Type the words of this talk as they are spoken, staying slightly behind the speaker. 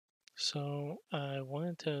So I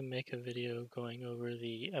wanted to make a video going over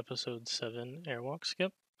the episode 7 Airwalk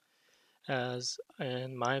skip, as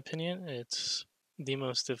in my opinion, it's the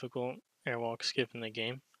most difficult Airwalk skip in the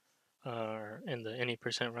game, or in the any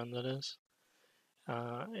percent run that is.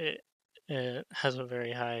 It has a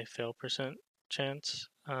very high fail percent chance.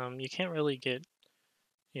 You can't really get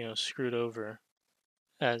screwed over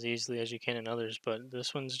as easily as you can in others, but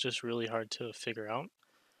this one's just really hard to figure out.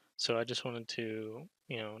 So I just wanted to,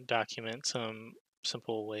 document some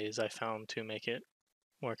simple ways I found to make it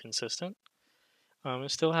more consistent.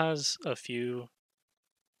 It still has a few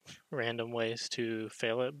random ways to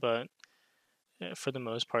fail it, but for the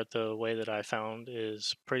most part, the way that I found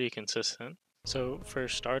is pretty consistent. So for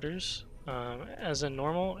starters, as a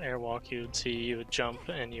normal airwalk, you would jump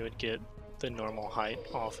and you would get the normal height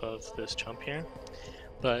off of this jump here.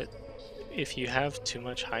 But if you have too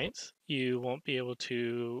much height, you won't be able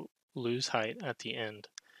to lose height at the end.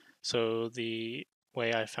 So the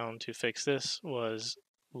way I found to fix this was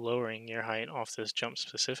lowering your height off this jump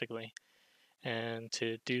specifically. And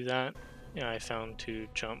to do that, I found to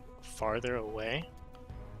jump farther away.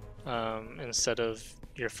 Instead of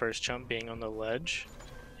your first jump being on the ledge,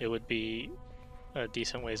 it would be a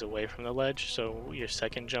decent ways away from the ledge. So your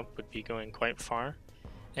second jump would be going quite far.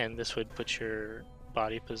 And this would put your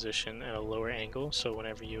body position at a lower angle. So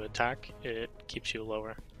whenever you attack, it keeps you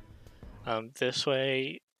lower. This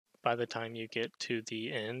way, by the time you get to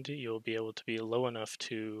the end, you'll be able to be low enough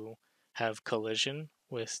to have collision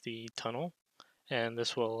with the tunnel, and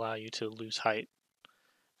this will allow you to lose height.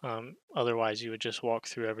 Otherwise, you would just walk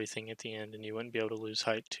through everything at the end and you wouldn't be able to lose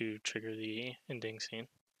height to trigger the ending scene.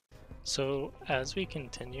 So as we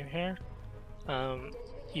continue here, the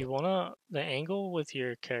angle with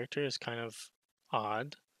your character is kind of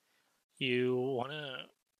odd. You wanna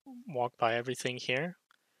walk by everything here.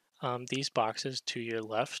 These boxes to your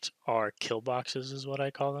left are kill boxes, is what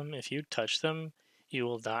I call them. If you touch them, you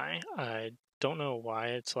will die. I don't know why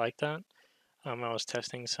it's like that. I was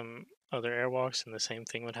testing some other airwalks, and the same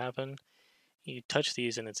thing would happen. You touch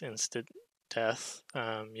these, and it's instant death.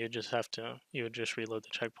 You would just reload the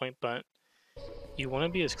checkpoint, but you want to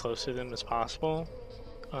be as close to them as possible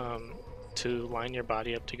to line your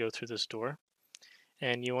body up to go through this door.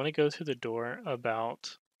 And you want to go through the door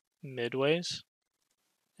about midways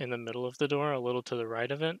in the middle of the door, a little to the right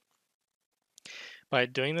of it. By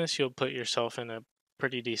doing this, you'll put yourself in a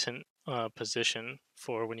pretty decent position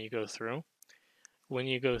for when you go through. When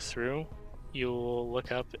you go through, you'll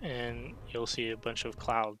look up and you'll see a bunch of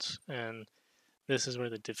clouds, and this is where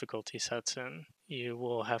the difficulty sets in. You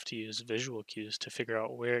will have to use visual cues to figure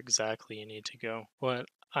out where exactly you need to go. What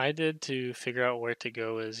I did to figure out where to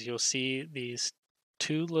go is you'll see these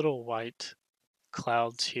two little white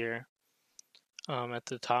clouds here at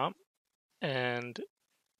the top, and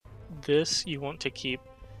this you want to keep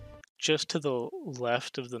just to the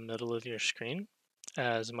left of the middle of your screen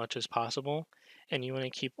as much as possible, and you want to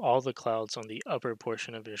keep all the clouds on the upper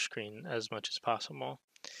portion of your screen as much as possible.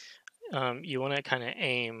 You want to kind of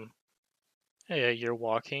aim your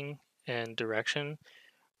walking and direction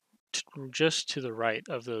just to the right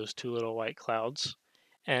of those two little white clouds.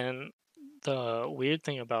 And the weird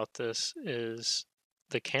thing about this is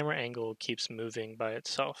the camera angle keeps moving by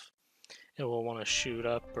itself. It will want to shoot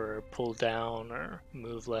up or pull down or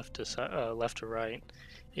move left to right.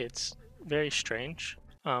 It's very strange,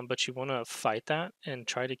 but you want to fight that and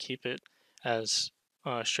try to keep it as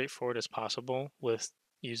straightforward as possible with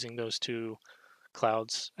using those two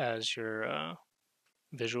clouds as your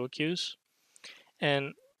visual cues.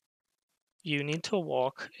 And you need to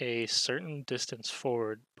walk a certain distance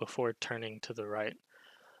forward before turning to the right.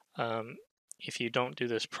 If you don't do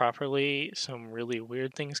this properly, some really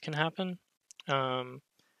weird things can happen.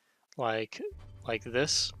 Like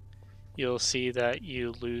this, you'll see that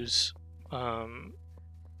you lose the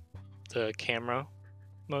camera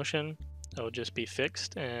motion. It'll just be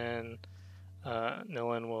fixed, and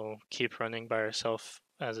Nilin will keep running by herself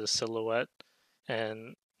as a silhouette,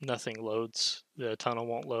 and nothing loads. The tunnel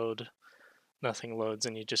won't load. Nothing loads,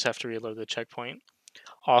 and you just have to reload the checkpoint.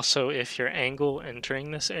 Also, if your angle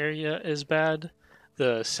entering this area is bad,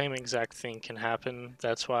 the same exact thing can happen.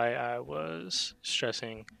 That's why I was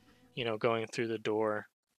stressing, going through the door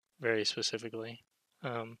very specifically.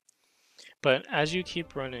 But as you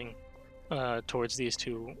keep running towards these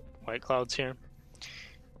two white clouds here,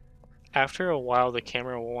 after a while the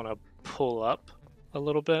camera will want to pull up a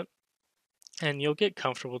little bit, and you'll get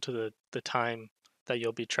comfortable to the time that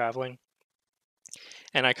you'll be traveling.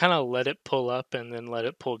 And I kind of let it pull up and then let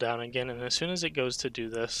it pull down again, and as soon as it goes to do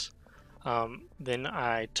this, then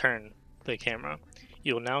I turn the camera.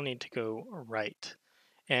 You'll now need to go right,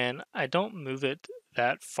 and I don't move it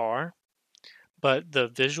that far. But the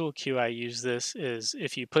visual cue I use this is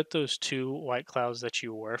if you put those two white clouds that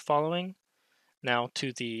you were following now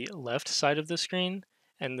to the left side of the screen,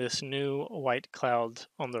 and this new white cloud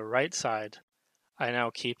on the right side, I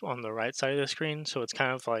now keep on the right side of the screen. So it's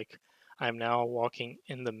kind of like I'm now walking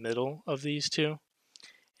in the middle of these two,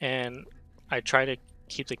 and I try to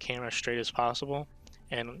keep the camera straight as possible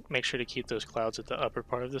and make sure to keep those clouds at the upper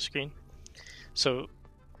part of the screen. So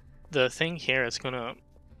the thing here is going to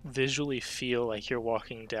visually feel like you're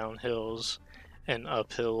walking down hills and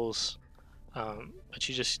up hills, but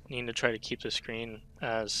you just need to try to keep the screen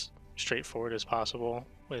as straightforward as possible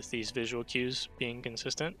with these visual cues being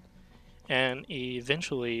consistent. And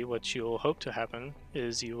eventually, what you'll hope to happen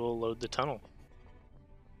is you will load the tunnel.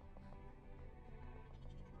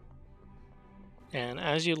 And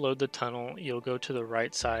as you load the tunnel, you'll go to the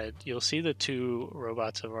right side. You'll see the two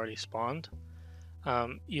robots have already spawned.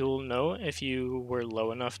 You'll know if you were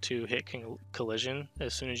low enough to hit collision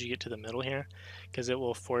as soon as you get to the middle here, because it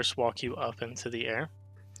will force walk you up into the air.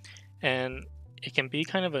 And it can be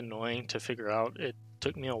kind of annoying to figure out. It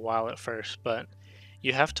took me a while at first, but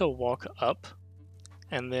you have to walk up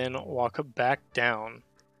and then walk back down.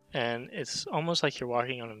 And it's almost like you're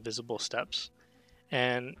walking on invisible steps.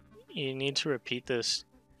 And you need to repeat this,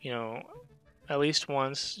 you know, at least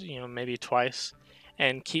once, maybe twice,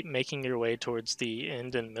 and keep making your way towards the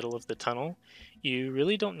end and middle of the tunnel. You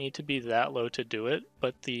really don't need to be that low to do it,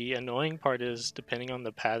 but the annoying part is depending on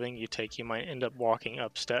the pathing you take, you might end up walking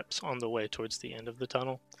up steps on the way towards the end of the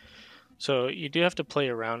tunnel. So you do have to play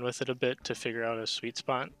around with it a bit to figure out a sweet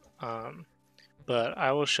spot. But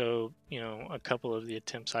I will show, a couple of the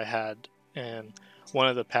attempts I had, and one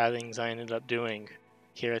of the pathings I ended up doing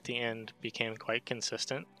here at the end became quite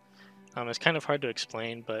consistent. It's kind of hard to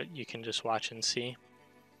explain, but you can just watch and see.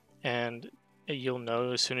 And you'll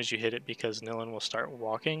know as soon as you hit it because Nilin will start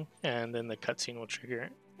walking, and then the cutscene will trigger,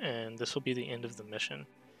 and this will be the end of the mission.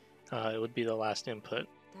 It would be the last input.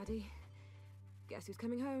 Daddy, guess who's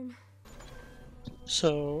coming home?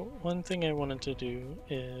 So one thing I wanted to do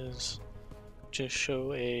is just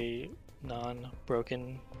show a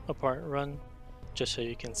non-broken apart run, just so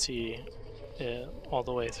you can see it all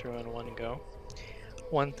the way through in one go.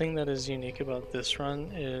 One thing that is unique about this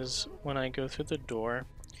run is when I go through the door,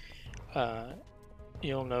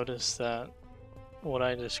 you'll notice that what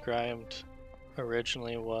I described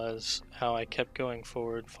originally was how I kept going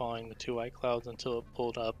forward following the two white clouds until it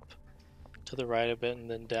pulled up to the right a bit and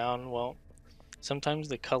then down. Well, sometimes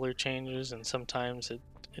the color changes and sometimes it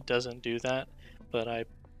doesn't do that, but I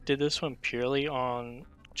did this one purely on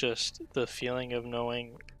just the feeling of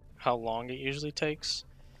knowing how long it usually takes.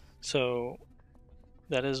 So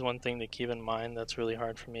that is one thing to keep in mind that's really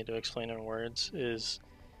hard for me to explain in words, is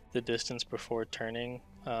the distance before turning.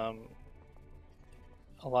 A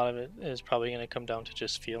lot of it is probably going to come down to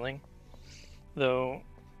just feeling. Though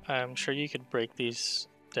I'm sure you could break these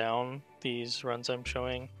down, these runs I'm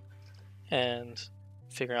showing, and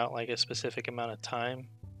figure out like a specific amount of time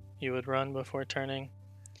you would run before turning.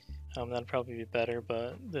 That'd probably be better,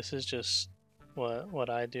 but this is just what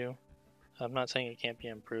I do. I'm not saying it can't be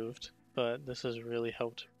improved, but this has really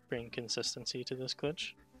helped bring consistency to this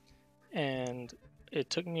glitch. And it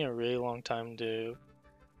took me a really long time to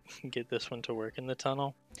get this one to work in the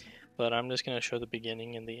tunnel, but I'm just going to show the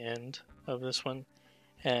beginning and the end of this one.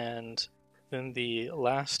 And then the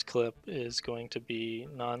last clip is going to be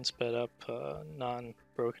non-sped up,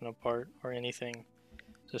 non-broken apart or anything,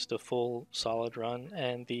 just a full solid run.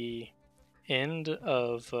 And the end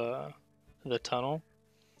of the tunnel,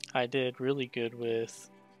 I did really good with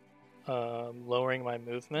lowering my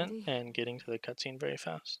movement and getting to the cutscene very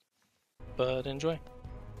fast. But enjoy.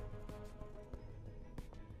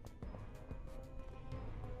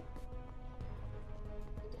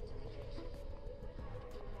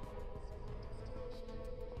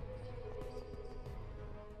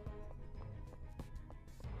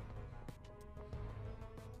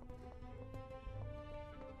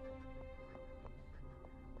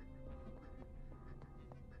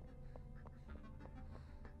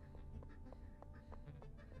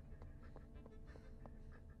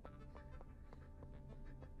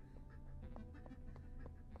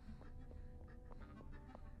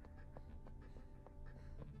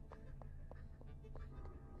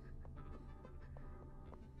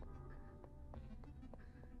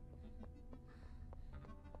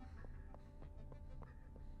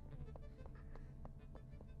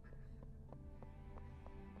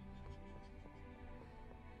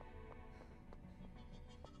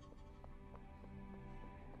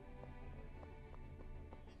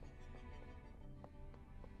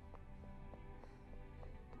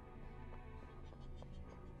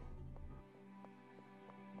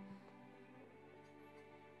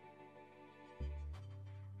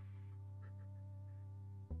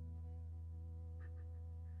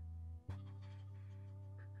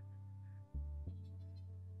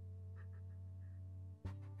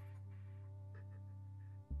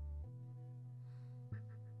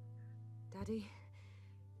 Daddy,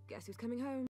 guess who's coming home?